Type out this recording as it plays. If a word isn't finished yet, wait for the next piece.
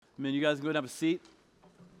Man, you guys can go and have a seat.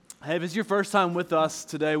 Hey, if it's your first time with us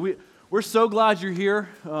today, we're so glad you're here.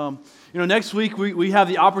 Next week we have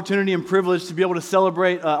the opportunity and privilege to be able to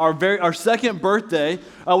celebrate our second birthday,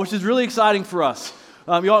 which is really exciting for us.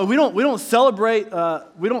 We don't celebrate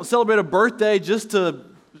a birthday just to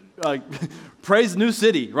praise New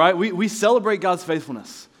City, right? We celebrate God's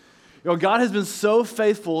faithfulness. God has been so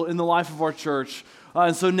faithful in the life of our church.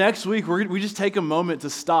 And so next week, we just take a moment to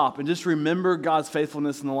stop and just remember God's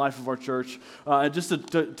faithfulness in the life of our church, and just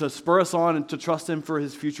to spur us on and to trust Him for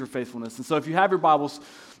His future faithfulness. And so if you have your Bibles,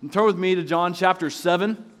 turn with me to John chapter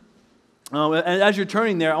 7. And as you're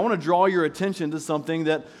turning there, I want to draw your attention to something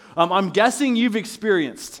that I'm guessing you've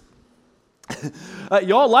experienced.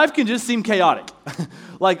 Y'all, life can just seem chaotic,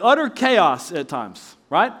 like utter chaos at times,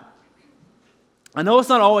 right? I know it's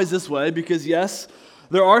not always this way because, yes,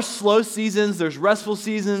 there are slow seasons, there's restful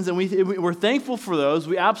seasons, and we're thankful for those.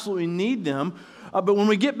 We absolutely need them. But when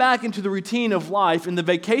we get back into the routine of life and the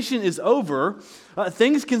vacation is over,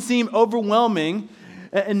 things can seem overwhelming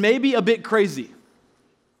and maybe a bit crazy.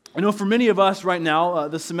 I know for many of us right now,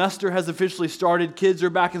 the semester has officially started. Kids are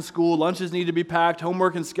back in school. Lunches need to be packed.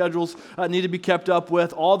 Homework and schedules need to be kept up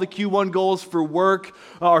with. All the Q1 goals for work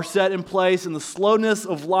are set in place, and the slowness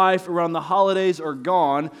of life around the holidays are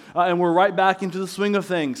gone, and we're right back into the swing of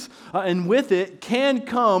things. And with it can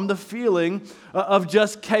come the feeling of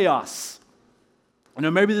just chaos.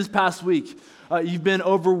 Maybe this past week, you've been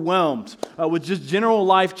overwhelmed with just general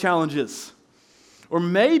life challenges. Or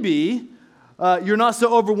maybe you're not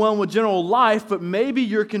so overwhelmed with general life, but maybe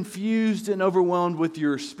you're confused and overwhelmed with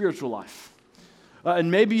your spiritual life.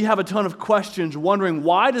 And maybe you have a ton of questions wondering,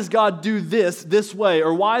 why does God do this way?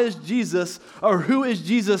 Or why is Jesus, or who is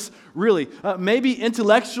Jesus really? Maybe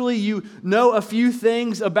intellectually you know a few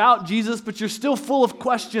things about Jesus, but you're still full of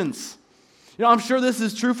questions. I'm sure this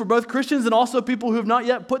is true for both Christians and also people who have not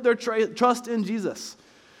yet put their trust in Jesus.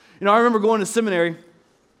 I remember going to seminary,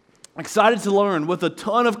 excited to learn with a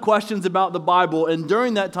ton of questions about the Bible, and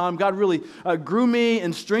during that time, God really grew me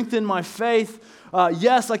and strengthened my faith.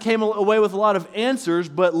 Yes, I came away with a lot of answers,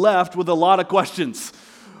 but left with a lot of questions.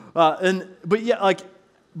 But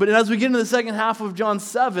as we get into the second half of John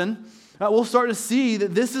 7, we'll start to see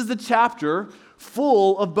that this is the chapter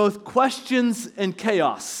full of both questions and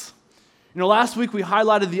chaos. Last week we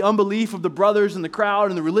highlighted the unbelief of the brothers and the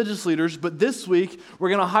crowd and the religious leaders, but this week we're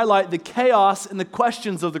going to highlight the chaos and the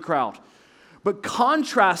questions of the crowd, but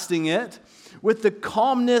contrasting it with the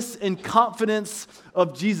calmness and confidence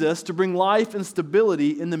of Jesus to bring life and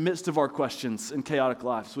stability in the midst of our questions and chaotic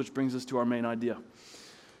lives, which brings us to our main idea.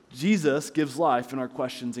 Jesus gives life in our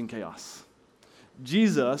questions and chaos.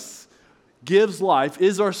 Jesus gives life,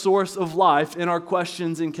 is our source of life in our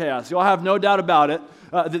questions and chaos. Y'all have no doubt about it.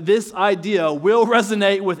 That this idea will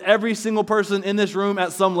resonate with every single person in this room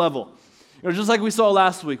at some level. Just like we saw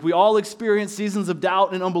last week, we all experience seasons of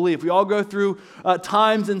doubt and unbelief. We all go through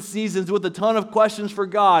times and seasons with a ton of questions for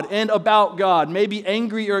God and about God, maybe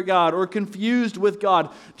angry at God or confused with God,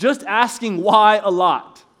 just asking why a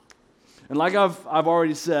lot. And like I've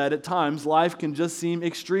already said, at times life can just seem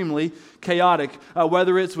extremely chaotic,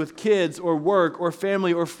 whether it's with kids or work or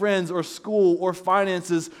family or friends or school or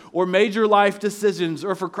finances or major life decisions,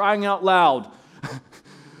 or for crying out loud,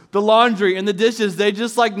 the laundry and the dishes, they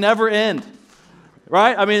just never end,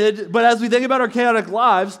 right? But as we think about our chaotic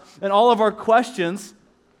lives and all of our questions,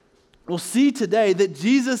 we'll see today that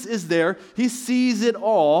Jesus is there. He sees it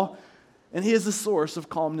all, and He is the source of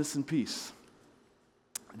calmness and peace.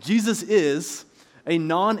 Jesus is a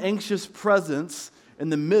non-anxious presence in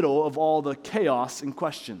the middle of all the chaos and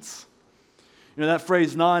questions. That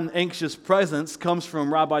phrase, non-anxious presence, comes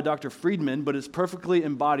from Rabbi Dr. Friedman, but is perfectly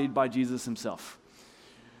embodied by Jesus Himself.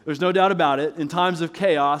 There's no doubt about it. In times of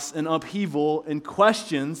chaos and upheaval and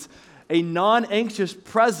questions, a non-anxious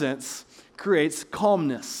presence creates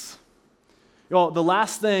calmness. The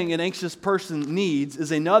last thing an anxious person needs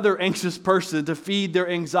is another anxious person to feed their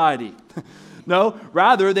anxiety. No,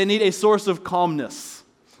 rather, they need a source of calmness.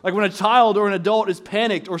 Like when a child or an adult is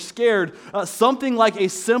panicked or scared, something like a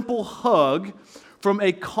simple hug from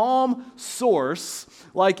a calm source,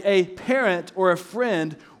 like a parent or a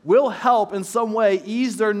friend, will help in some way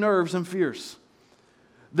ease their nerves and fears.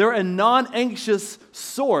 They're a non-anxious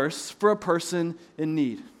source for a person in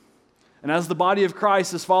need. And as the body of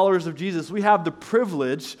Christ, as followers of Jesus, we have the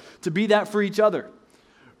privilege to be that for each other.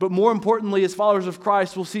 But more importantly, as followers of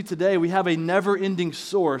Christ, we'll see today, we have a never-ending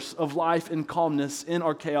source of life and calmness in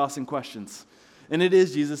our chaos and questions. And it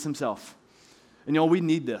is Jesus Himself. And we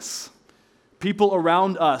need this. People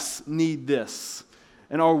around us need this.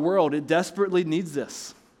 And our world, it desperately needs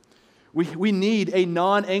this. We need a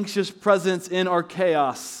non-anxious presence in our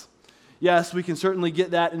chaos. Yes, we can certainly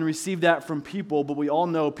get that and receive that from people, but we all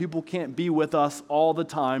know people can't be with us all the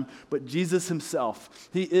time. But Jesus himself,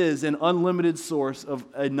 he is an unlimited source of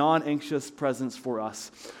a non-anxious presence for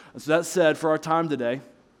us. And so that said, for our time today,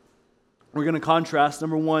 we're going to contrast,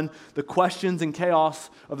 number one, the questions and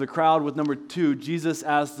chaos of the crowd with number two, Jesus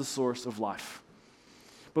as the source of life.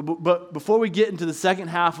 But before we get into the second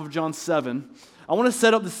half of John 7, I want to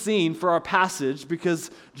set up the scene for our passage because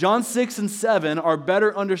John 6 and 7 are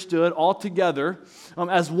better understood altogether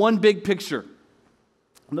as one big picture.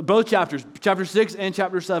 Both chapters, chapter 6 and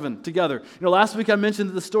chapter 7 together. Last week I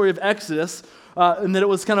mentioned the story of Exodus and that it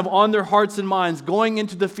was kind of on their hearts and minds going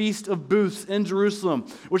into the Feast of Booths in Jerusalem,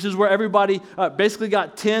 which is where everybody basically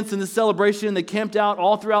got tents in the celebration. They camped out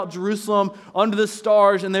all throughout Jerusalem under the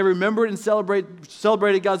stars, and they remembered and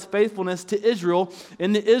celebrated God's faithfulness to Israel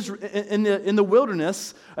in the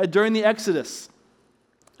wilderness during the Exodus.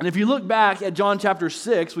 And if you look back at John chapter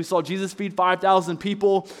 6, we saw Jesus feed 5,000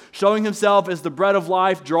 people, showing himself as the bread of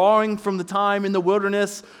life, drawing from the time in the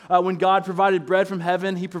wilderness when God provided bread from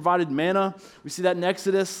heaven. He provided manna. We see that in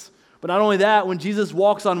Exodus. But not only that, when Jesus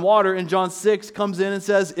walks on water in John 6, comes in and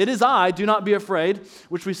says, "It is I, do not be afraid,"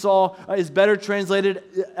 which we saw is better translated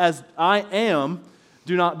as "I am,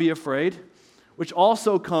 do not be afraid," which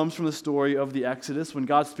also comes from the story of the Exodus when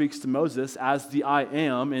God speaks to Moses as the I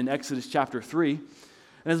am in Exodus chapter 3.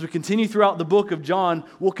 And as we continue throughout the book of John,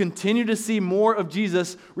 we'll continue to see more of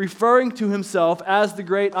Jesus referring to himself as the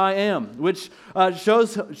great I am, which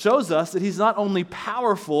shows us that he's not only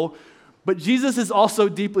powerful, but Jesus is also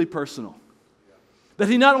deeply personal. That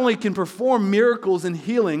he not only can perform miracles and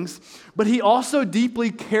healings, but he also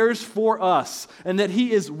deeply cares for us and that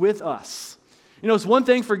he is with us. It's one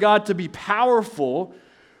thing for God to be powerful,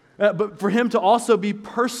 but for him to also be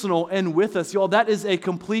personal and with us. Y'all, that is a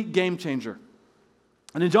complete game changer.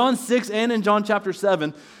 And in John 6 and in John chapter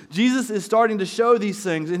 7, Jesus is starting to show these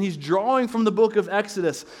things, and he's drawing from the book of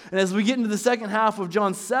Exodus. And as we get into the second half of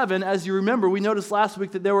John 7, as you remember, we noticed last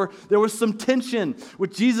week that there was some tension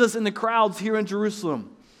with Jesus and the crowds here in Jerusalem.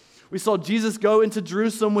 We saw Jesus go into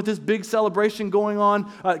Jerusalem with this big celebration going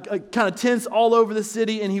on, kind of tents all over the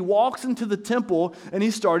city, and he walks into the temple and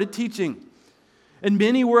he started teaching. And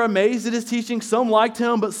many were amazed at his teaching. Some liked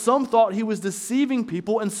him, but some thought he was deceiving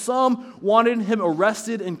people, and some wanted him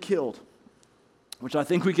arrested and killed, which I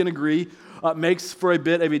think we can agree makes for a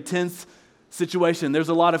bit of a tense situation. There's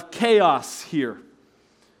a lot of chaos here.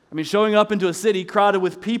 Showing up into a city crowded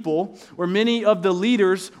with people where many of the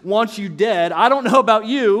leaders want you dead. I don't know about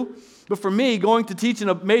you, but for me, going to teach in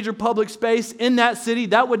a major public space in that city,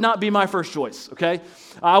 that would not be my first choice, okay?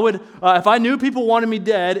 I would, if I knew people wanted me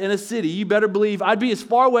dead in a city, you better believe I'd be as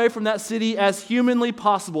far away from that city as humanly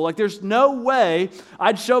possible. Like, there's no way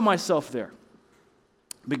I'd show myself there.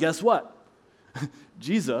 But guess what?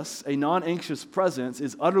 Jesus, a non-anxious presence,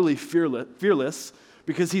 is utterly fearless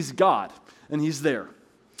because he's God and he's there.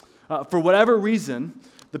 For whatever reason,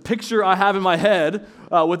 the picture I have in my head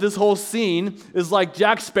with this whole scene is like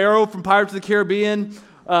Jack Sparrow from Pirates of the Caribbean,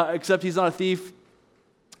 except he's not a thief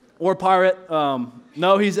or a pirate.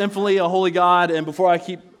 No, he's infinitely a holy God. And before I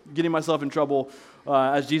keep getting myself in trouble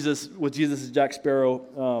with Jesus as Jack Sparrow,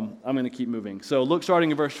 I'm going to keep moving. So look starting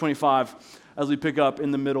in verse 25 as we pick up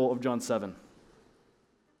in the middle of John 7.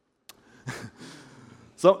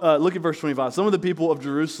 So look at verse 25. Some of the people of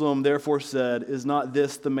Jerusalem therefore said, "Is not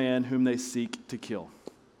this the man whom they seek to kill?"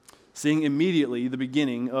 Seeing immediately the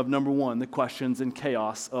beginning of, number one, the questions and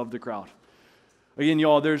chaos of the crowd. Again,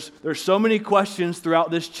 y'all, there's so many questions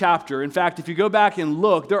throughout this chapter. In fact, if you go back and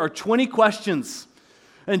look, there are 20 questions.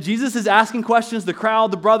 And Jesus is asking questions. The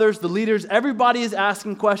crowd, the brothers, the leaders, everybody is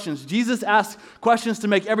asking questions. Jesus asks questions to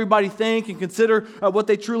make everybody think and consider what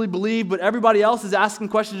they truly believe, but everybody else is asking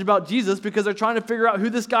questions about Jesus because they're trying to figure out who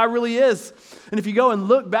this guy really is. And if you go and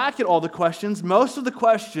look back at all the questions, most of the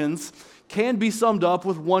questions can be summed up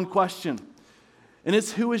with one question. And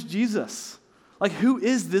it's, who is Jesus? Like, who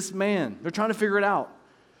is this man? They're trying to figure it out.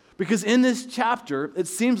 Because in this chapter, it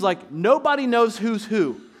seems like nobody knows who's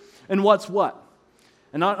who and what's what.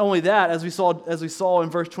 And not only that, as we saw in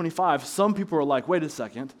verse 25, some people are like, wait a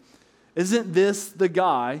second, isn't this the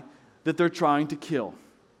guy that they're trying to kill?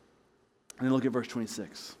 And then look at verse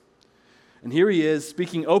 26. And here he is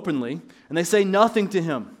speaking openly, and they say nothing to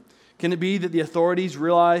him. Can it be that the authorities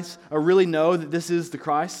realize or really know that this is the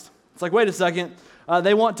Christ? It's like, wait a second,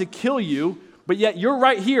 they want to kill you, but yet you're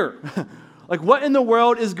right here. Like, what in the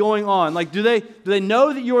world is going on? Like, do they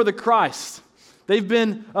know that you're the Christ? They've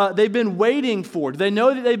been waiting for. Do they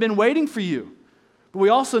know that they've been waiting for you? But we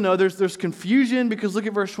also know there's confusion because look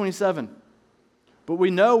at verse 27. But we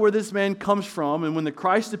know where this man comes from, and when the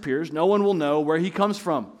Christ appears, no one will know where he comes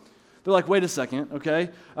from. They're like, wait a second, okay?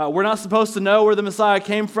 We're not supposed to know where the Messiah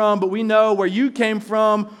came from, but we know where you came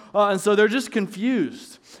from. And so they're just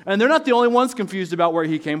confused. And they're not the only ones confused about where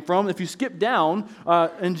he came from. If you skip down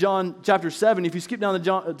in John chapter 7, if you skip down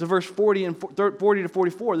to verse 40 and 40 to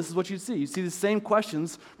 44, this is what you see. You see the same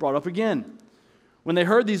questions brought up again. When they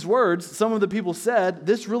heard these words, some of the people said,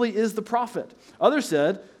 this really is the prophet. Others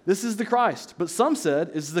said, this is the Christ. But some said,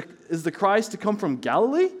 is the Christ to come from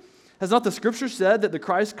Galilee? Has not the scripture said that the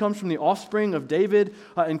Christ comes from the offspring of David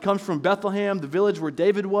and comes from Bethlehem, the village where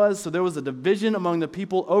David was? So there was a division among the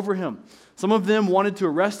people over him. Some of them wanted to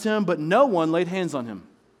arrest him, but no one laid hands on him.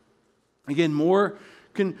 Again, more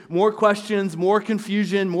questions, more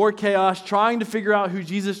confusion, more chaos, trying to figure out who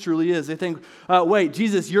Jesus truly is. They think, wait,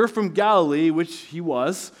 Jesus, you're from Galilee, which he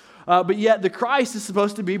was, but yet the Christ is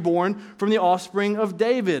supposed to be born from the offspring of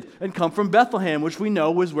David and come from Bethlehem, which we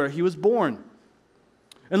know was where he was born.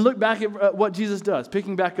 And look back at what Jesus does,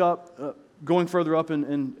 picking back up, going further up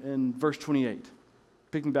in verse 28.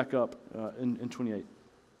 Picking back up in 28.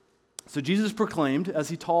 So Jesus proclaimed, as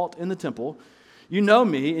he taught in the temple, you know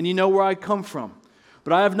me, and you know where I come from.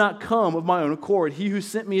 But I have not come of my own accord. He who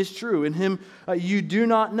sent me is true, and him you do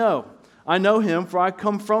not know. I know him, for I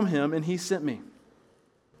come from him, and he sent me.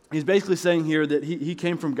 He's basically saying here that he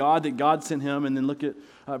came from God, that God sent him, and then look at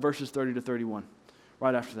verses 30 to 31,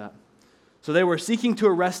 right after that. So they were seeking to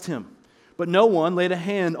arrest him, but no one laid a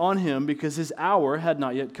hand on him because his hour had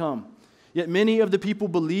not yet come. Yet many of the people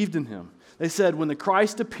believed in him. They said, when the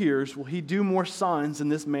Christ appears, will he do more signs than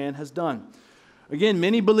this man has done? Again,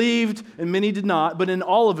 many believed and many did not, but in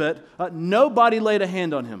all of it, nobody laid a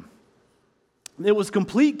hand on him. It was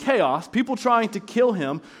complete chaos, people trying to kill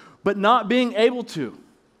him, but not being able to.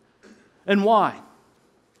 And why?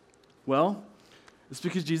 Well, it's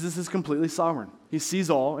because Jesus is completely sovereign. He sees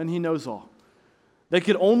all and he knows all. They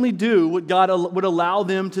could only do what God would allow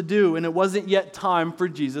them to do, and it wasn't yet time for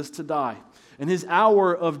Jesus to die. And his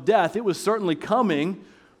hour of death, it was certainly coming,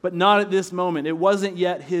 but not at this moment. It wasn't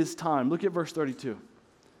yet his time. Look at verse 32.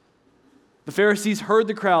 The Pharisees heard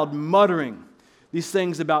the crowd muttering these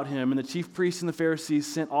things about him, and the chief priests and the Pharisees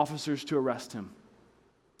sent officers to arrest him.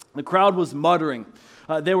 The crowd was muttering.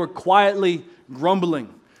 They were quietly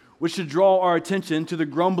grumbling, which should draw our attention to the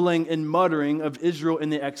grumbling and muttering of Israel in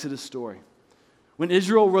the Exodus story. When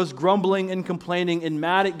Israel was grumbling and complaining and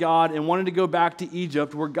mad at God and wanted to go back to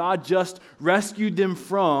Egypt, where God just rescued them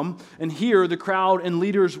from, and here the crowd and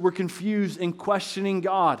leaders were confused and questioning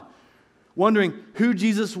God, wondering who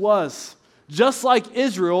Jesus was, just like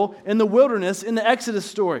Israel in the wilderness in the Exodus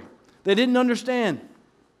story. They didn't understand.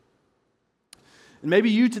 And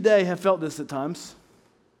maybe you today have felt this at times.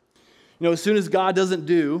 You know, as soon as God doesn't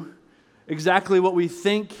do exactly what we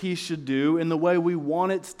think he should do in the way we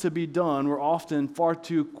want it to be done, we're often far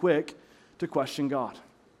too quick to question God.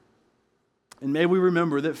 And may we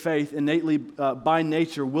remember that faith innately by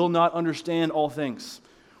nature will not understand all things.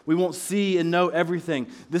 We won't see and know everything.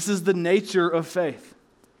 This is the nature of faith.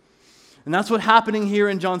 And that's what's happening here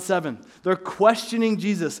in John 7. They're questioning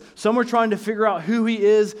Jesus. Some are trying to figure out who he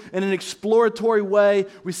is in an exploratory way.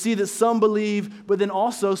 We see that some believe, but then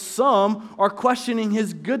also some are questioning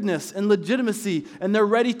his goodness and legitimacy, and they're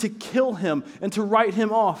ready to kill him and to write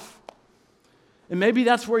him off. And maybe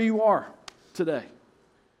that's where you are today,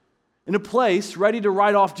 in a place ready to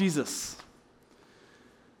write off Jesus.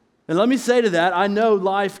 And let me say to that, I know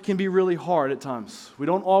life can be really hard at times. We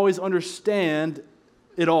don't always understand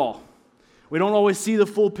it all. We don't always see the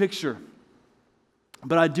full picture.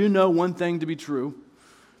 But I do know one thing to be true.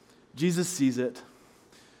 Jesus sees it.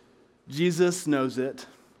 Jesus knows it.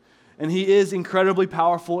 And he is incredibly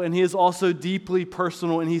powerful, and he is also deeply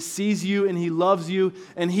personal, and he sees you and he loves you,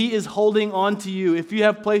 and he is holding on to you. If you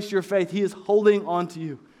have placed your faith, he is holding on to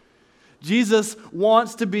you. Jesus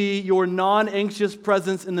wants to be your non-anxious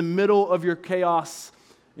presence in the middle of your chaos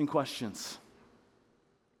and questions.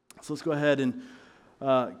 So let's go ahead and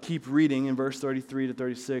keep reading in verse 33 to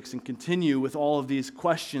 36 and continue with all of these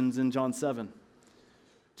questions in John 7.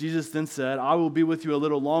 Jesus then said, I will be with you a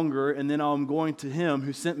little longer, and then I am going to him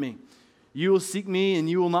who sent me. You will seek me, and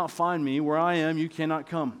you will not find me. Where I am, you cannot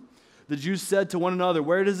come. The Jews said to one another,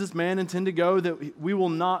 where does this man intend to go that we will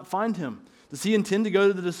not find him? Does he intend to go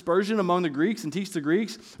to the dispersion among the Greeks and teach the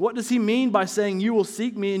Greeks? What does he mean by saying, you will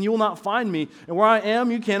seek me, and you will not find me? And where I am,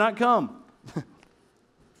 you cannot come.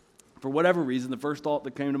 For whatever reason, the first thought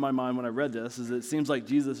that came to my mind when I read this is that it seems like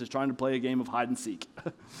Jesus is trying to play a game of hide and seek.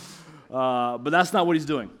 But that's not what he's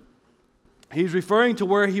doing. He's referring to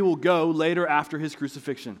where he will go later after his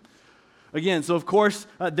crucifixion. Again, so of course,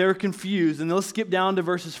 they're confused. And they'll skip down to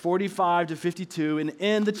verses 45 to 52 and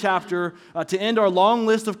end the chapter to end our long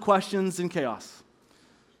list of questions and chaos.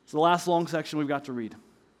 It's the last long section we've got to read.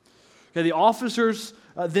 Okay, the officers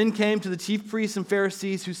then came to the chief priests and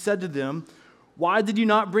Pharisees, who said to them, "Why did you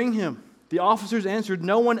not bring him?" The officers answered,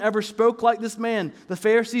 "No one ever spoke like this man." The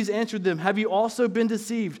Pharisees answered them, "Have you also been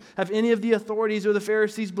deceived? Have any of the authorities or the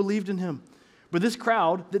Pharisees believed in him? But this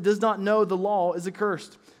crowd that does not know the law is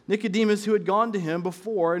accursed." Nicodemus, who had gone to him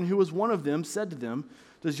before and who was one of them, said to them,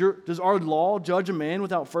 Does our law judge a man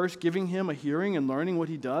without first giving him a hearing and learning what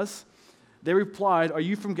he does?" They replied, "Are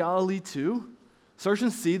you from Galilee too? Search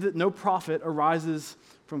and see that no prophet arises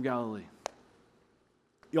from Galilee."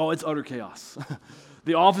 Y'all, it's utter chaos.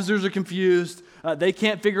 The officers are confused. They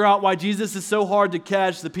can't figure out why Jesus is so hard to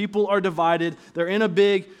catch. The people are divided. They're in a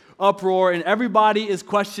big uproar, and everybody is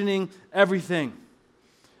questioning everything.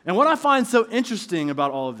 And what I find so interesting about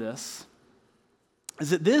all of this is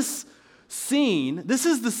that this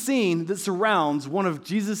is the scene that surrounds one of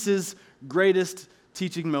Jesus' greatest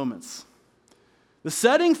teaching moments. The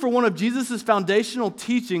setting for one of Jesus' foundational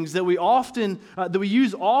teachings that we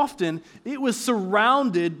use often, it was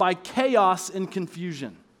surrounded by chaos and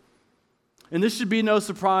confusion. And this should be no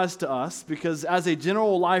surprise to us, because as a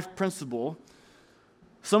general life principle,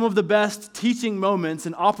 some of the best teaching moments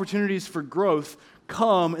and opportunities for growth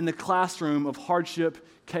come in the classroom of hardship,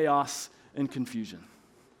 chaos, and confusion.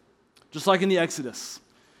 Just like in the Exodus,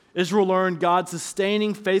 Israel learned God's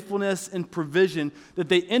sustaining faithfulness and provision that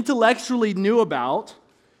they intellectually knew about,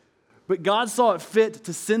 but God saw it fit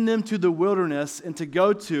to send them to the wilderness and to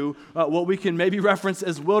go to what we can maybe reference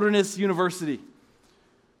as Wilderness University.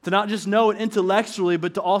 To not just know it intellectually,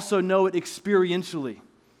 but to also know it experientially.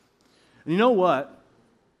 And you know what?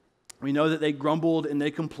 We know that they grumbled and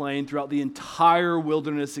they complained throughout the entire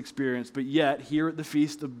wilderness experience, but yet here at the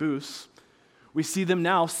Feast of Booths, we see them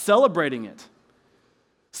now celebrating it.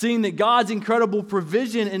 Seeing that God's incredible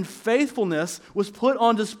provision and faithfulness was put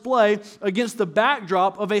on display against the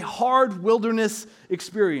backdrop of a hard wilderness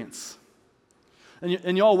experience.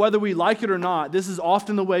 And y'all, whether we like it or not, this is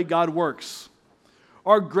often the way God works.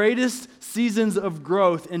 Our greatest seasons of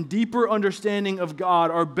growth and deeper understanding of God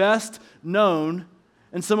are best known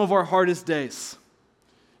in some of our hardest days.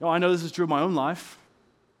 I know this is true of my own life.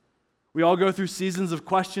 We all go through seasons of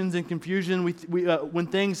questions and confusion. When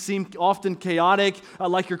things seem often chaotic,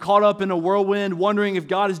 like you're caught up in a whirlwind, wondering if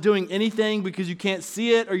God is doing anything because you can't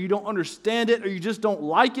see it, or you don't understand it, or you just don't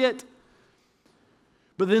like it.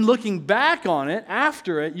 But then looking back on it,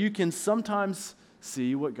 after it, you can sometimes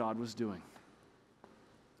see what God was doing.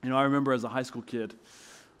 I remember as a high school kid,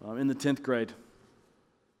 in the 10th grade,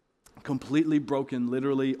 completely broken,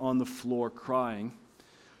 literally on the floor, crying,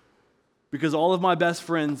 because all of my best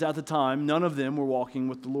friends at the time, none of them were walking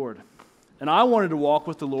with the Lord. And I wanted to walk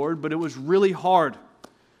with the Lord, but it was really hard.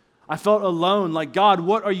 I felt alone, like, God,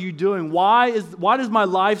 what are you doing? Why does my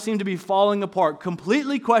life seem to be falling apart?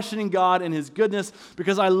 Completely questioning God and His goodness,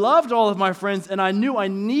 because I loved all of my friends, and I knew I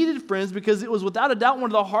needed friends, because it was without a doubt one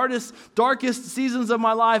of the hardest, darkest seasons of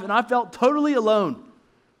my life, and I felt totally alone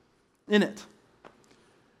in it.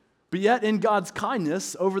 But yet, in God's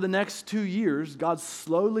kindness, over the next 2 years, God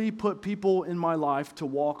slowly put people in my life to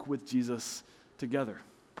walk with Jesus together.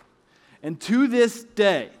 And to this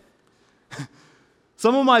day,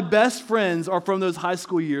 some of my best friends are from those high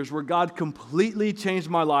school years where God completely changed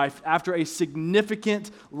my life after a significant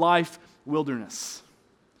life wilderness.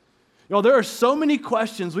 There are so many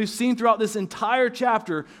questions we've seen throughout this entire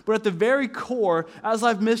chapter, but at the very core, as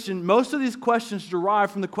I've mentioned, most of these questions derive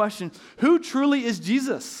from the question, who truly is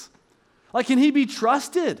Jesus? Like, can He be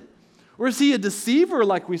trusted? Or is He a deceiver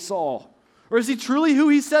like we saw? Or is He truly who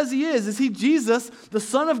He says He is? Is He Jesus, the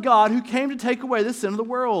Son of God, who came to take away the sin of the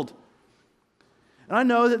world? And I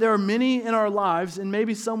know that there are many in our lives, and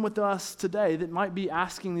maybe some with us today, that might be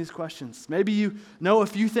asking these questions. Maybe you know a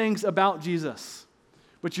few things about Jesus,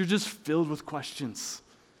 but you're just filled with questions.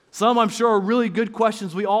 Some, I'm sure, are really good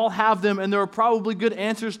questions. We all have them, and there are probably good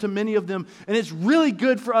answers to many of them. And it's really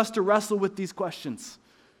good for us to wrestle with these questions.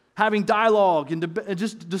 Having dialogue and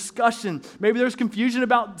just discussion. Maybe there's confusion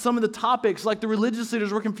about some of the topics, like the religious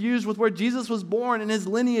leaders were confused with where Jesus was born and His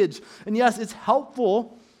lineage. And yes, it's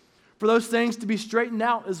helpful for those things to be straightened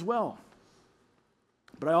out as well.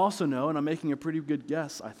 But I also know, and I'm making a pretty good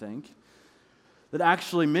guess, I think, that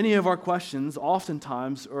actually many of our questions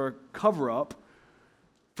oftentimes are a cover-up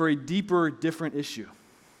for a deeper, different issue.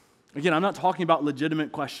 Again, I'm not talking about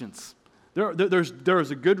legitimate questions.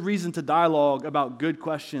 There's a good reason to dialogue about good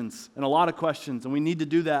questions and a lot of questions, and we need to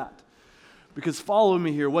do that. Because follow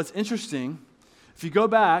me here. What's interesting, if you go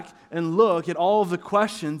back and look at all of the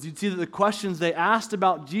questions, you'd see that the questions they asked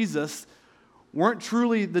about Jesus weren't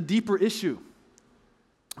truly the deeper issue.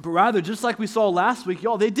 But rather, just like we saw last week,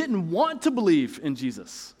 y'all, they didn't want to believe in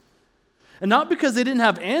Jesus. And not because they didn't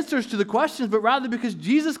have answers to the questions, but rather because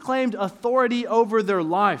Jesus claimed authority over their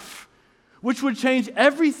life, which would change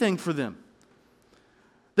everything for them.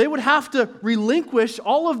 They would have to relinquish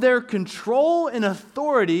all of their control and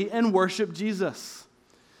authority and worship Jesus.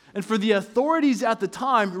 And for the authorities at the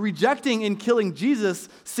time, rejecting and killing Jesus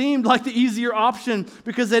seemed like the easier option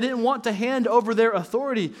because they didn't want to hand over their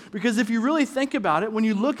authority. Because if you really think about it, when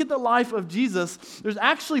you look at the life of Jesus, there's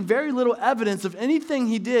actually very little evidence of anything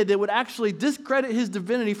he did that would actually discredit his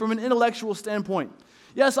divinity from an intellectual standpoint.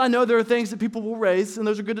 Yes, I know there are things that people will raise, and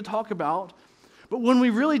those are good to talk about. But when we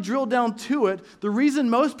really drill down to it, the reason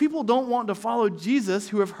most people don't want to follow Jesus,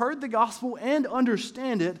 who have heard the gospel and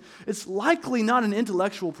understand it, it's likely not an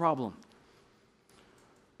intellectual problem.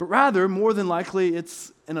 But rather, more than likely,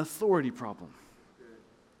 it's an authority problem.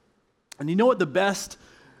 And you know what the best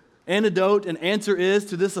antidote and answer is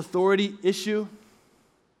to this authority issue?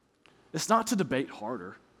 It's not to debate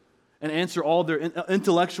harder and answer all their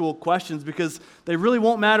intellectual questions, because they really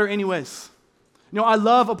won't matter anyways. You know, I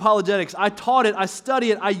love apologetics. I taught it, I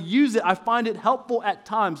study it, I use it, I find it helpful at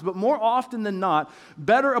times. But more often than not,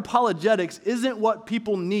 better apologetics isn't what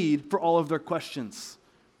people need for all of their questions.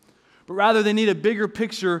 But rather, they need a bigger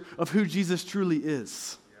picture of who Jesus truly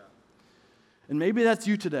is. And maybe that's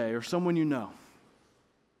you today or someone you know.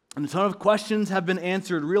 And a ton of questions have been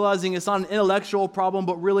answered, realizing it's not an intellectual problem,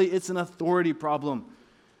 but really it's an authority problem.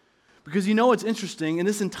 Because you know what's interesting? In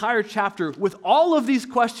this entire chapter, with all of these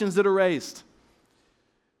questions that are raised,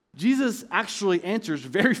 Jesus actually answers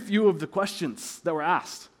very few of the questions that were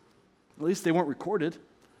asked. At least they weren't recorded.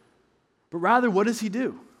 But rather, what does he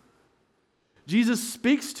do? Jesus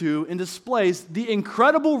speaks to and displays the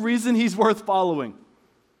incredible reason he's worth following.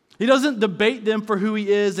 He doesn't debate them for who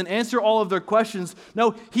he is and answer all of their questions.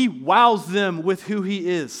 No, he wows them with who he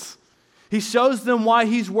is. He shows them why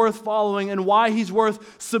he's worth following and why he's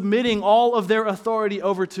worth submitting all of their authority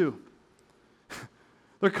over to.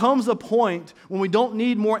 There comes a point when we don't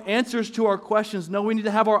need more answers to our questions. No, we need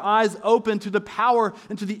to have our eyes open to the power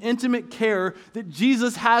and to the intimate care that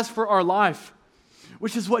Jesus has for our life,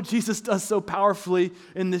 which is what Jesus does so powerfully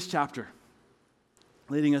in this chapter.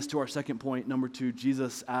 Leading us to our second point, number 2,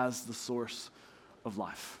 Jesus as the source of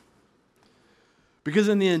life. Because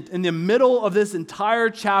in the middle of this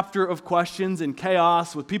entire chapter of questions and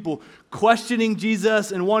chaos, with people questioning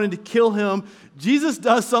Jesus and wanting to kill him, Jesus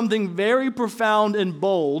does something very profound and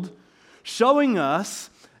bold, showing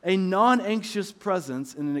us a non-anxious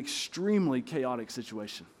presence in an extremely chaotic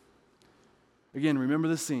situation. Again, remember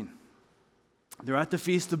this scene. They're at the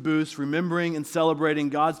Feast of Booths, remembering and celebrating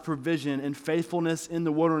God's provision and faithfulness in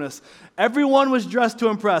the wilderness. Everyone was dressed to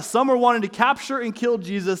impress. Some were wanting to capture and kill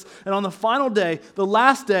Jesus. And on the final day, the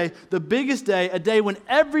last day, the biggest day, a day when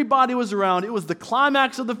everybody was around, it was the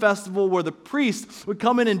climax of the festival where the priest would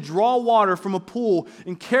come in and draw water from a pool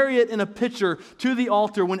and carry it in a pitcher to the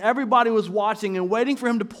altar when everybody was watching and waiting for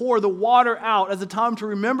him to pour the water out as a time to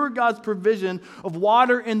remember God's provision of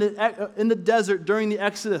water in the desert during the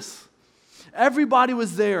Exodus. Everybody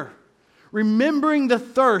was there, remembering the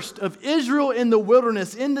thirst of Israel in the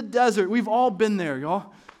wilderness, in the desert. We've all been there,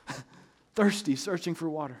 y'all. Thirsty, searching for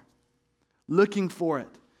water, looking for it,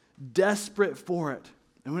 desperate for it.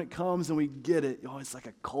 And when it comes and we get it, y'all, it's like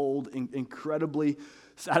a cold, incredibly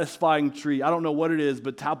satisfying treat. I don't know what it is,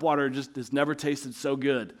 but tap water just has never tasted so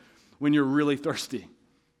good when you're really thirsty.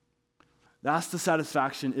 That's the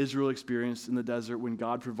satisfaction Israel experienced in the desert when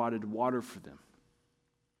God provided water for them.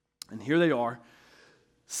 And here they are,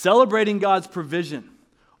 celebrating God's provision,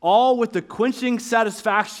 all with the quenching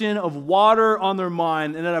satisfaction of water on their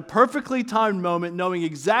mind, and at a perfectly timed moment, knowing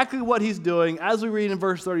exactly what he's doing. As we read in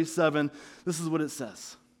verse 37, this is what it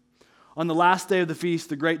says. On the last day of the feast,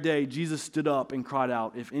 the great day, Jesus stood up and cried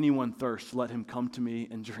out, "If anyone thirsts, let him come to me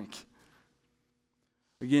and drink."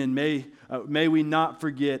 Again, may we not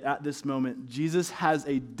forget at this moment, Jesus has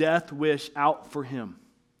a death wish out for him.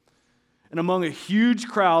 And among a huge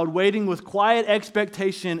crowd waiting with quiet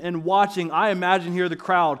expectation and watching, I imagine here the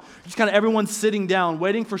crowd, just kind of everyone sitting down,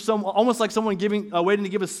 waiting for almost like someone waiting to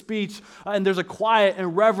give a speech, and there's a quiet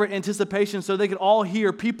and reverent anticipation so they could all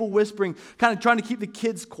hear people whispering, kind of trying to keep the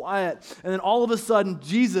kids quiet. And then all of a sudden,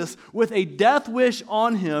 Jesus, with a death wish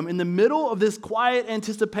on him, in the middle of this quiet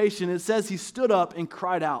anticipation, it says he stood up and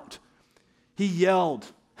cried out. He yelled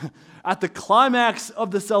at the climax of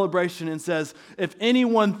the celebration and says, "If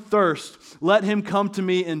anyone thirsts, let him come to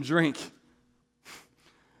me and drink."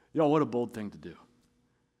 Y'all, what a bold thing to do.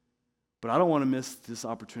 But I don't want to miss this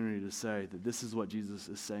opportunity to say that this is what Jesus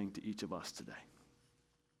is saying to each of us today.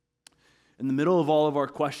 In the middle of all of our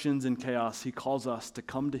questions and chaos, he calls us to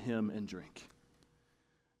come to him and drink.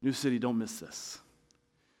 New City, don't miss this.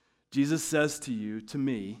 Jesus says to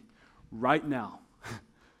me, right now,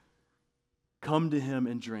 come to him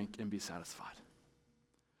and drink and be satisfied.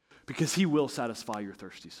 Because he will satisfy your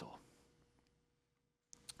thirsty soul.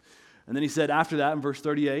 And then he said after that in verse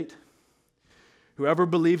 38, whoever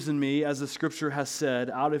believes in me, as the scripture has said,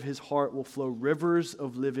 out of his heart will flow rivers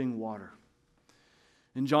of living water.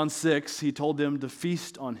 In John 6, he told them to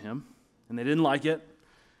feast on him, and they didn't like it.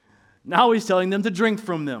 Now he's telling them to drink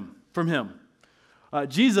from him.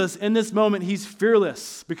 Jesus, in this moment, he's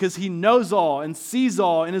fearless because he knows all and sees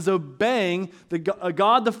all and is obeying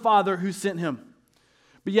God the Father who sent him.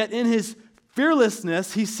 But yet in his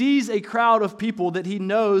fearlessness, he sees a crowd of people that he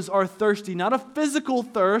knows are thirsty. Not a physical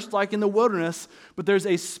thirst like in the wilderness, but there's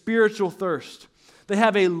a spiritual thirst. They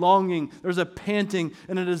have a longing, there's a panting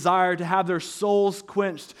and a desire to have their souls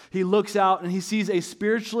quenched. He looks out and he sees a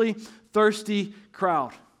spiritually thirsty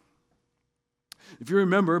crowd. If you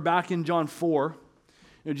remember back in John 4,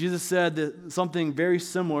 Jesus said that something very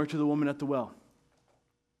similar to the woman at the well,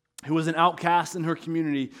 who was an outcast in her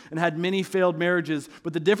community and had many failed marriages.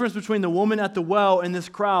 But the difference between the woman at the well and this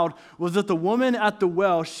crowd was that the woman at the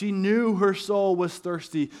well, she knew her soul was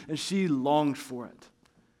thirsty and she longed for it.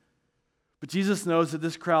 But Jesus knows that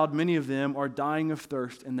this crowd, many of them, are dying of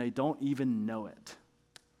thirst and they don't even know it.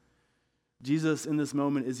 Jesus in this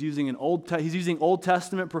moment is using he's using Old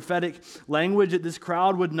Testament prophetic language that this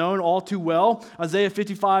crowd would know all too well. Isaiah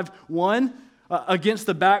 55:1, against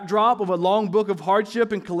the backdrop of a long book of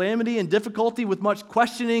hardship and calamity and difficulty with much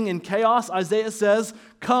questioning and chaos, Isaiah says,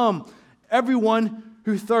 "Come, everyone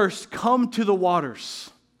who thirsts, come to the waters."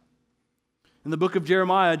 In the book of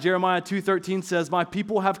Jeremiah 2:13 says, "My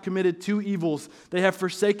people have committed two evils. They have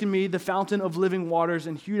forsaken me, the fountain of living waters,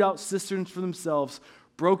 and hewed out cisterns for themselves,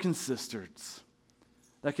 broken cisterns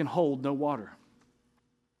that can hold no water."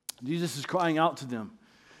 Jesus is crying out to them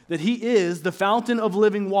that he is the fountain of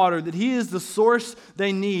living water, that he is the source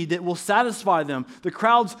they need that will satisfy them. The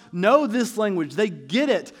crowds know this language, they get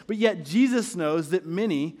it, but yet Jesus knows that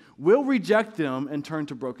many will reject them and turn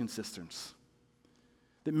to broken cisterns.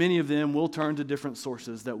 That many of them will turn to different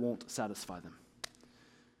sources that won't satisfy them.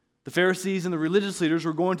 The Pharisees and the religious leaders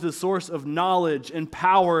were going to the source of knowledge and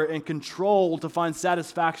power and control to find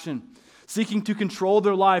satisfaction, seeking to control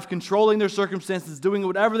their life, controlling their circumstances, doing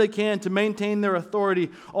whatever they can to maintain their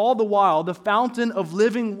authority. All the while, the fountain of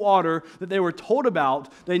living water that they were told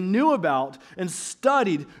about, they knew about, and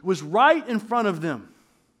studied was right in front of them.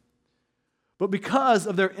 But because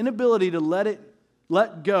of their inability to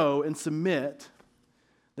let go and submit,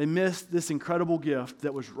 they missed this incredible gift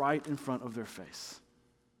that was right in front of their face.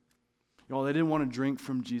 Y'all, they didn't want to drink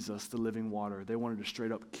from Jesus, the living water. They wanted to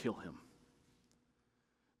straight up kill him.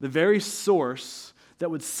 The very source that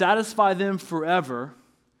would satisfy them forever,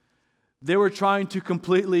 they were trying to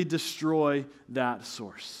completely destroy that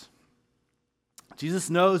source. Jesus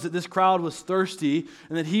knows that this crowd was thirsty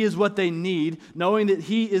and that he is what they need, knowing that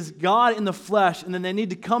he is God in the flesh, and then they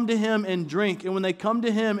need to come to him and drink. And when they come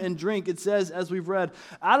to him and drink, it says, as we've read,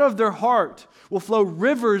 out of their heart will flow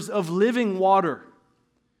rivers of living water.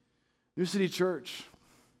 New City Church,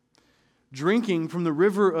 drinking from the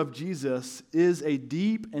river of Jesus is a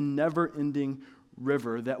deep and never-ending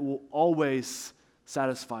river that will always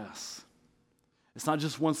satisfy us. It's not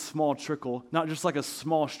just one small trickle, not just like a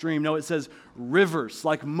small stream. No, it says rivers,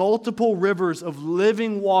 like multiple rivers of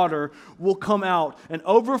living water will come out, an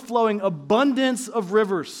overflowing abundance of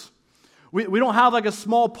rivers. We don't have like a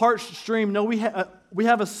small parched stream. No, we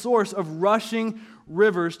have a source of rushing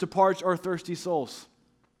rivers to parch our thirsty souls.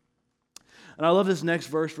 And I love this next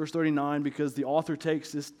verse, verse 39, because the author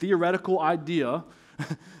takes this theoretical idea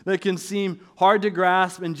that can seem hard to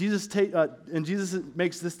grasp, and Jesus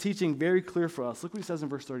makes this teaching very clear for us. Look what he says in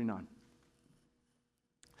verse 39.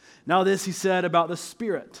 Now this he said about the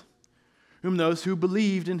Spirit, whom those who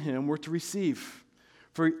believed in him were to receive.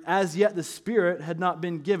 For as yet the Spirit had not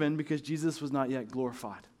been given because Jesus was not yet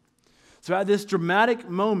glorified. So at this dramatic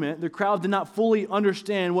moment, the crowd did not fully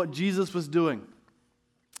understand what Jesus was doing.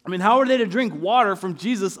 I mean, how are they to drink water from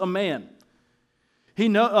Jesus, a man? We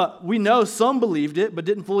know some believed it, but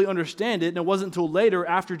didn't fully understand it, and it wasn't until later,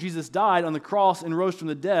 after Jesus died on the cross and rose from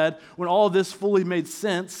the dead, when all of this fully made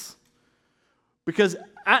sense. Because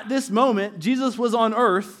at this moment, Jesus was on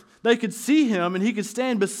earth, they could see him, and he could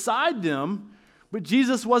stand beside them, but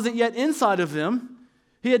Jesus wasn't yet inside of them.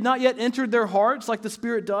 He had not yet entered their hearts like the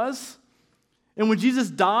Spirit does. And when Jesus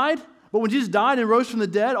died and rose from the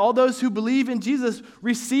dead, all those who believe in Jesus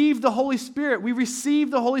received the Holy Spirit. We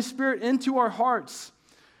receive the Holy Spirit into our hearts.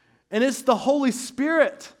 And it's the Holy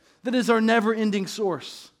Spirit that is our never-ending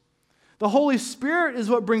source. The Holy Spirit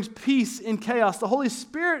is what brings peace in chaos. The Holy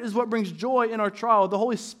Spirit is what brings joy in our trial. The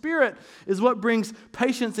Holy Spirit is what brings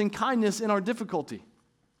patience and kindness in our difficulty.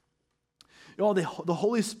 The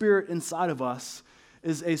Holy Spirit inside of us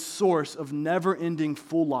is a source of never-ending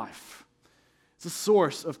full life. It's a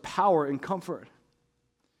source of power and comfort.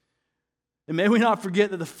 And may we not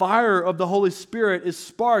forget that the fire of the Holy Spirit is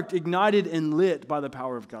sparked, ignited, and lit by the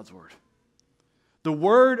power of God's Word. The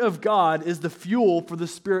Word of God is the fuel for the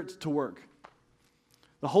Spirit to work.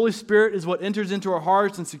 The Holy Spirit is what enters into our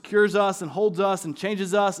hearts and secures us and holds us and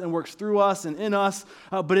changes us and works through us and in us,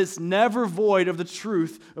 but it's never void of the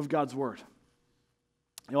truth of God's Word.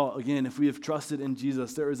 Again, if we have trusted in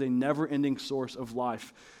Jesus, there is a never-ending source of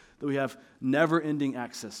life that we have never-ending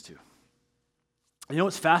access to. You know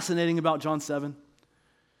what's fascinating about John 7?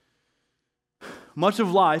 Much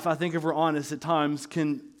of life, I think if we're honest, at times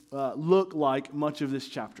can look like much of this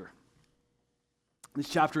chapter. This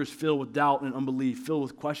chapter is filled with doubt and unbelief, filled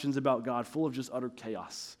with questions about God, full of just utter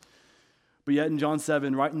chaos. But yet in John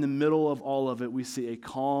 7, right in the middle of all of it, we see a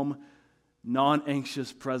calm,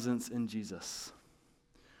 non-anxious presence in Jesus.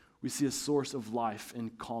 We see a source of life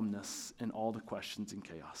and calmness in all the questions and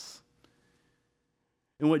chaos.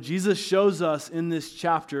 And what Jesus shows us in this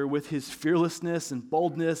chapter with his fearlessness and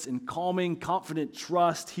boldness and calming, confident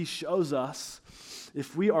trust, he shows us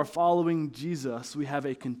if we are following Jesus, we have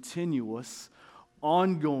a continuous,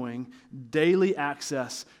 ongoing, daily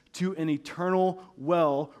access to an eternal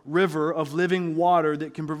well, river of living water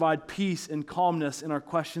that can provide peace and calmness in our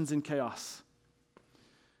questions and chaos.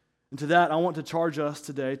 And to that, I want to charge us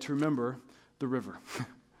today to remember the river.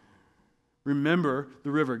 Remember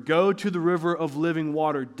the river. Go to the river of living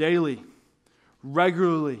water daily,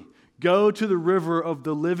 regularly. Go to the river of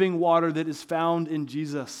the living water that is found in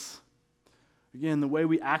Jesus. Again, the way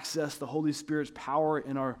we access the Holy Spirit's power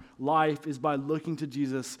in our life is by looking to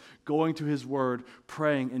Jesus, going to his word,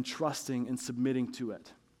 praying and trusting and submitting to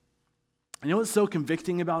it. And you know what's so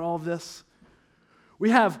convicting about all of this?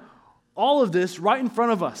 We have all of this right in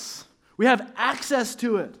front of us. We have access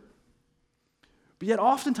to it. But yet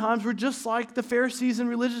oftentimes we're just like the Pharisees and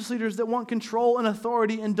religious leaders that want control and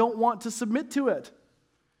authority and don't want to submit to it.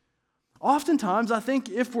 Oftentimes, I think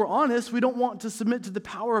if we're honest, we don't want to submit to the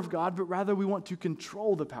power of God, but rather we want to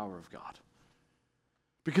control the power of God.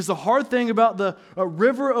 Because the hard thing about the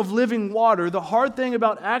river of living water, the hard thing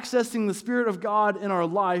about accessing the Spirit of God in our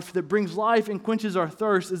life that brings life and quenches our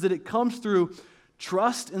thirst is that it comes through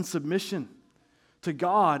trust and submission to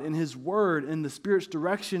God and his word and the Spirit's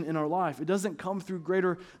direction in our life. It doesn't come through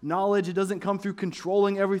greater knowledge. It doesn't come through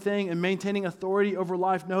controlling everything and maintaining authority over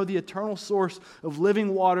life. No, the eternal source of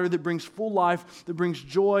living water that brings full life, that brings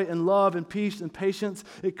joy and love and peace and patience,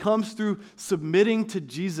 it comes through submitting to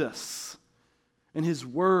Jesus and his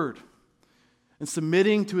word and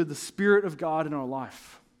submitting to the Spirit of God in our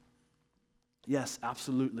life. Yes,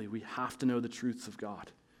 absolutely, we have to know the truths of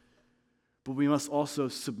God. But we must also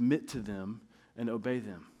submit to them and obey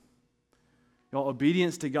them.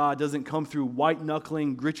 Obedience to God doesn't come through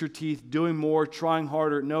white-knuckling, grit your teeth, doing more, trying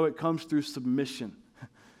harder. No, it comes through submission.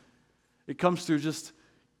 It comes through just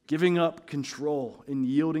giving up control and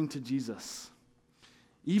yielding to Jesus,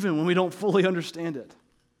 even when we don't fully understand it.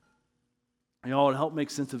 To help make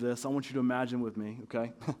sense of this, I want you to imagine with me,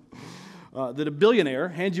 okay, that a billionaire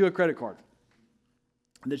hands you a credit card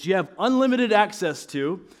that you have unlimited access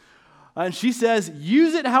to. And she says,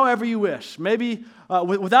 use it however you wish, maybe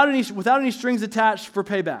without any strings attached for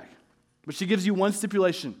payback. But she gives you one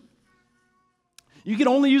stipulation. You can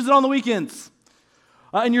only use it on the weekends.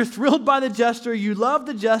 And you're thrilled by the gesture, you love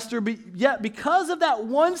the gesture, but yet because of that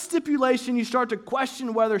one stipulation, you start to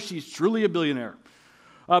question whether she's truly a billionaire.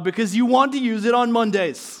 Because you want to use it on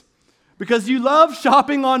Mondays. Because you love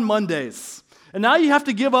shopping on Mondays. And now you have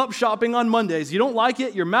to give up shopping on Mondays. You don't like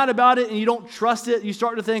it, you're mad about it, and you don't trust it. You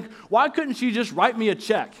start to think, why couldn't she just write me a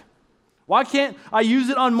check? Why can't I use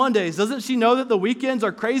it on Mondays? Doesn't she know that the weekends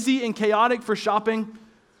are crazy and chaotic for shopping?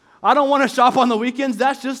 I don't want to shop on the weekends.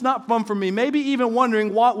 That's just not fun for me. Maybe even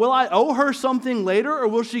wondering, will I owe her something later, or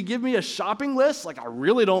will she give me a shopping list? Like, I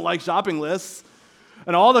really don't like shopping lists.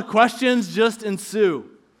 And all the questions just ensue.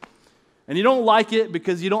 And you don't like it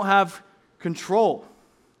because you don't have control.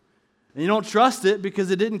 And you don't trust it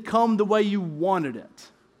because it didn't come the way you wanted it.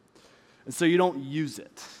 And so you don't use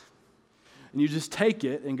it. And you just take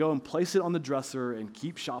it and go and place it on the dresser and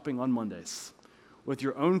keep shopping on Mondays with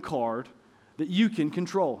your own card that you can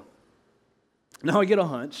control. Now I get a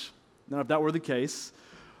hunch. Now if that were the case,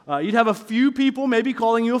 you'd have a few people maybe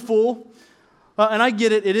calling you a fool. And I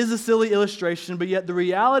get it. It is a silly illustration. But yet the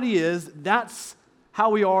reality is that's how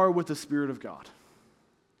we are with the Spirit of God.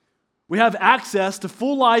 We have access to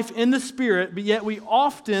full life in the Spirit, but yet we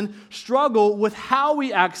often struggle with how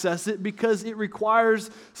we access it because it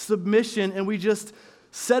requires submission, and we just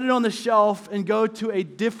set it on the shelf and go to a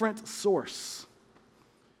different source.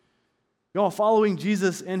 Y'all, following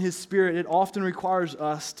Jesus and His Spirit, it often requires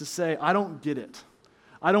us to say, I don't get it.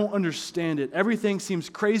 I don't understand it. Everything seems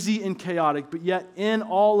crazy and chaotic, but yet in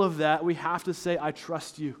all of that, we have to say, I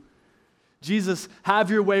trust you. Jesus,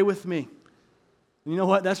 have your way with me. And you know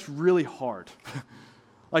what? That's really hard.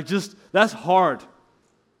 That's hard.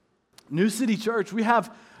 New City Church, we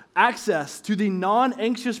have access to the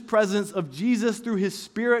non-anxious presence of Jesus through His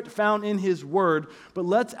Spirit found in His Word. But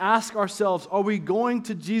let's ask ourselves, are we going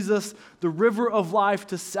to Jesus, the river of life,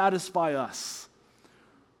 to satisfy us?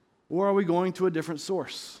 Or are we going to a different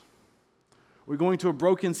source? Are we going to a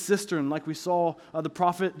broken cistern like we saw the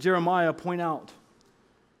prophet Jeremiah point out?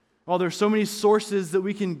 While there's so many sources that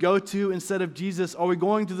we can go to instead of Jesus, are we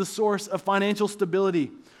going to the source of financial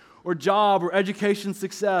stability or job or education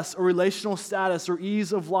success or relational status or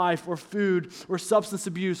ease of life or food or substance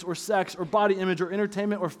abuse or sex or body image or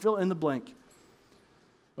entertainment or fill in the blank?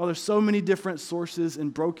 Well, there's so many different sources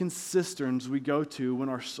and broken cisterns we go to when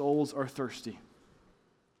our souls are thirsty.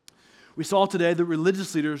 We saw today that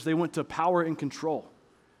religious leaders, they went to power and control.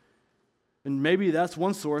 And maybe that's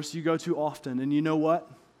one source you go to often. And you know what?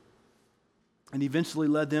 And eventually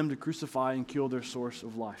led them to crucify and kill their source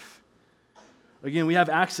of life. Again, we have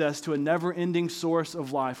access to a never-ending source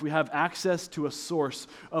of life. We have access to a source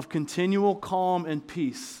of continual calm and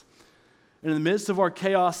peace. And in the midst of our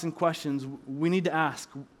chaos and questions, we need to ask,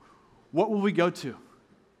 what will we go to?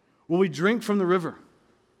 Will we drink from the river?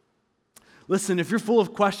 Listen, if you're full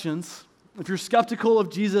of questions, if you're skeptical of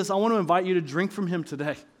Jesus, I want to invite you to drink from Him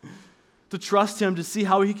today, to trust Him, to see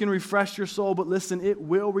how He can refresh your soul. But listen, it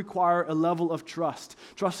will require a level of trust,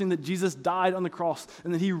 trusting that Jesus died on the cross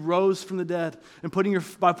and that He rose from the dead. And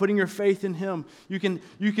by putting your faith in Him, you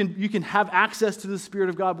can have access to the Spirit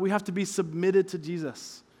of God, but we have to be submitted to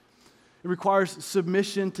Jesus. It requires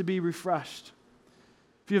submission to be refreshed.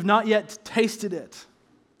 If you have not yet tasted it,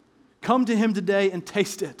 come to Him today and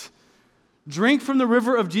taste it. Drink from the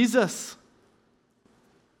river of Jesus.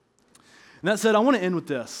 And that said, I want to end with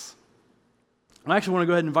this. I actually want to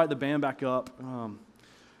go ahead and invite the band back up.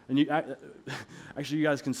 And you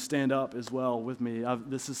guys can stand up as well with me.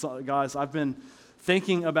 Guys, I've been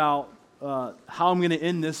thinking about how I'm going to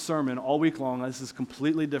end this sermon all week long. This is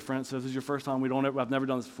completely different. So if this is your first time, I've never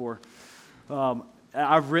done this before.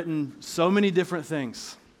 I've written so many different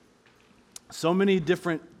things, so many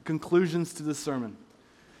different conclusions to this sermon.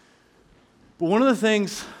 But one of the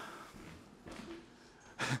things,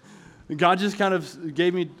 God just kind of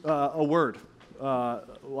gave me a word,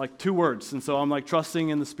 like 2 words. And so I'm like trusting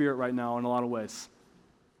in the Spirit right now in a lot of ways.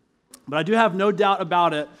 But I do have no doubt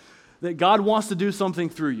about it that God wants to do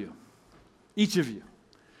something through you, each of you.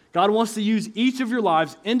 God wants to use each of your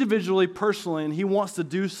lives individually, personally, and He wants to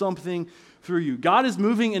do something through you. God is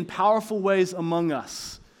moving in powerful ways among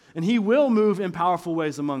us, and He will move in powerful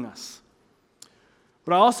ways among us.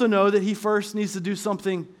 But I also know that He first needs to do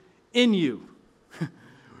something in you.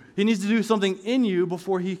 He needs to do something in you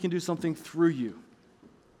before He can do something through you.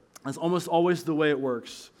 That's almost always the way it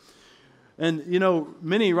works. And,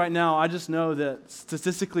 many right now, I just know that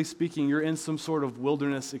statistically speaking, you're in some sort of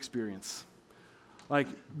wilderness experience. Like,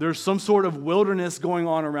 there's some sort of wilderness going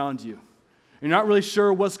on around you. You're not really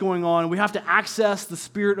sure what's going on. We have to access the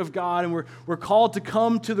Spirit of God, and we're called to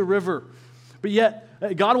come to the river. But yet,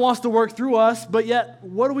 God wants to work through us, but yet,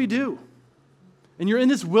 what do we do? And you're in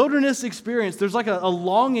this wilderness experience. There's like a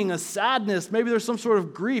longing, a sadness. Maybe there's some sort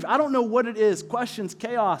of grief. I don't know what it is. Questions,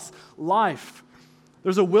 chaos, life.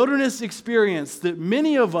 There's a wilderness experience that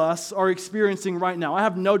many of us are experiencing right now. I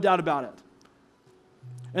have no doubt about it.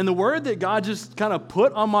 And the word that God just kind of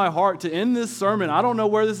put on my heart to end this sermon, I don't know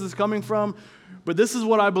where this is coming from, but this is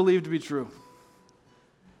what I believe to be true.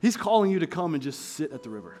 He's calling you to come and just sit at the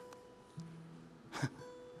river.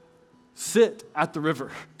 Sit at the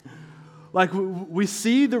river. Like we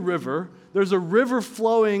see the river, there's a river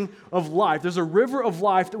flowing of life. There's a river of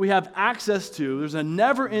life that we have access to. There's a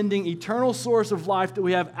never-ending, eternal source of life that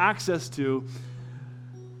we have access to.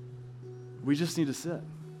 We just need to sit.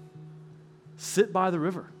 Sit by the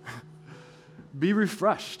river. Be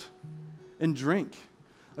refreshed and drink.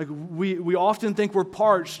 Like we often think we're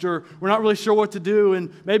parched or we're not really sure what to do,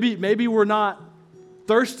 and maybe we're not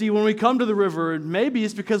thirsty when we come to the river, and maybe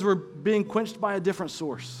it's because we're being quenched by a different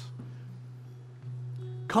source.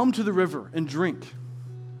 Come to the river and drink.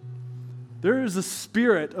 There is the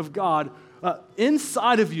Spirit of God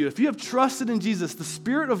inside of you. If you have trusted in Jesus, the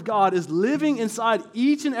Spirit of God is living inside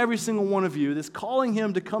each and every single one of you that's calling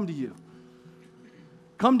Him to come to you.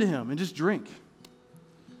 come to him and just drink.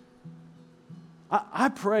 I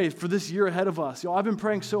pray for this year ahead of us. I've been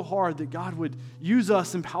praying so hard that God would use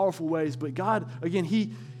us in powerful ways, but God, again,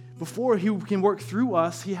 before he can work through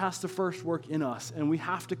us, he has to first work in us, and we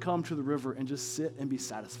have to come to the river and just sit and be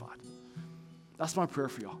satisfied. That's my prayer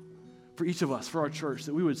for y'all, for each of us, for our church,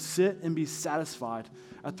 that we would sit and be satisfied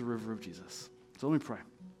at the river of Jesus. So let me pray.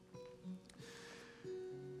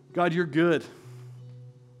 God, you're good.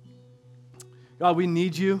 God, we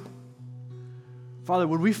need you. Father,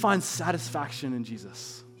 would we find satisfaction in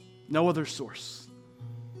Jesus? No other source.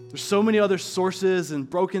 There's so many other sources and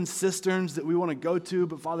broken cisterns that we want to go to,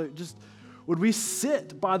 but Father, just would we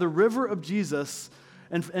sit by the river of Jesus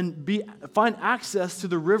and find access to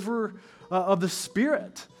the river of the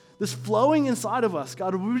Spirit, this flowing inside of us?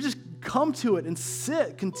 God, would we just come to it and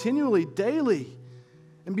sit continually, daily,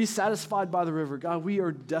 and be satisfied by the river? God, we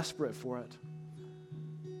are desperate for it.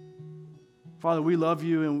 Father, we love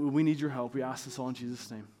you and we need your help. We ask this all in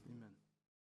Jesus' name.